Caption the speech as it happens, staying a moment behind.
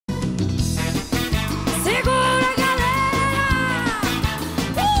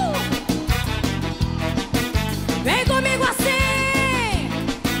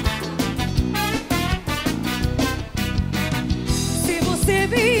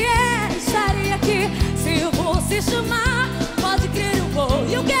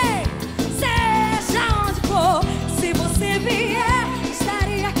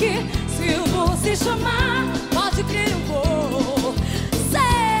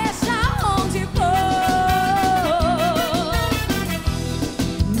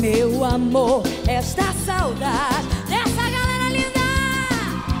amor, esta saudade dessa galera linda.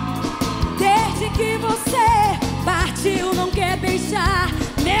 Desde que você partiu, não quer beijar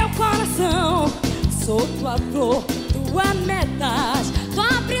meu coração. Sou tua flor, tua metade,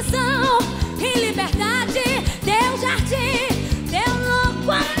 tua prisão e liberdade. Teu jardim, teu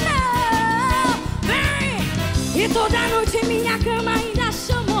louco amor. Vem! E toda noite minha cama ainda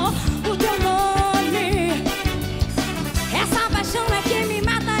chamou o teu nome. Essa paixão é que me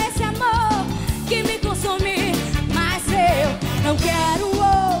mata, esse amor que me consome. Mas eu não quero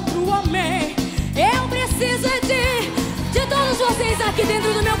outro homem. Eu preciso de todos vocês aqui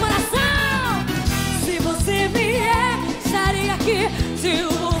dentro do meu coração. Se você vier, estarei aqui. Se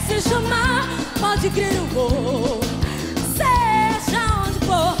você chamar, pode crer, eu vou. Seja onde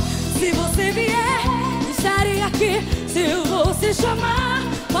for. Se você vier, estarei aqui. Se você chamar,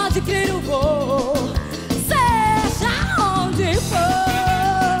 pode crer, eu vou. Seja onde for.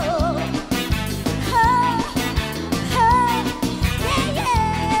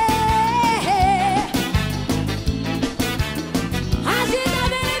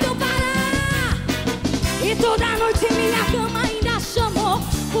 Toda noite minha cama ainda chamou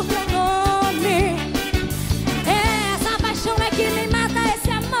o teu nome. Essa paixão é que me mata,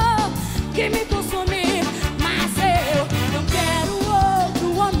 esse amor que me consome. Mas eu não quero outro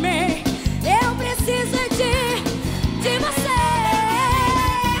homem. Eu preciso de você.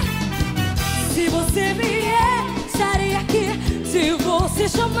 Se você vier, estarei aqui. Se você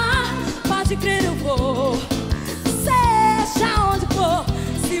chamar, pode crer, eu vou. Seja onde for.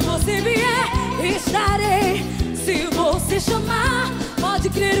 Se você vier, estarei. Se você chamar, pode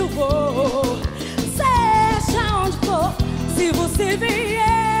crer, eu vou. Seja onde for. Se você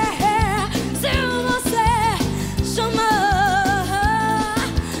vier, se você chamar,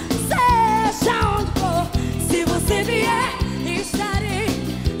 seja onde for. Se você vier, estarei.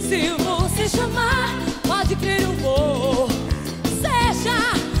 Se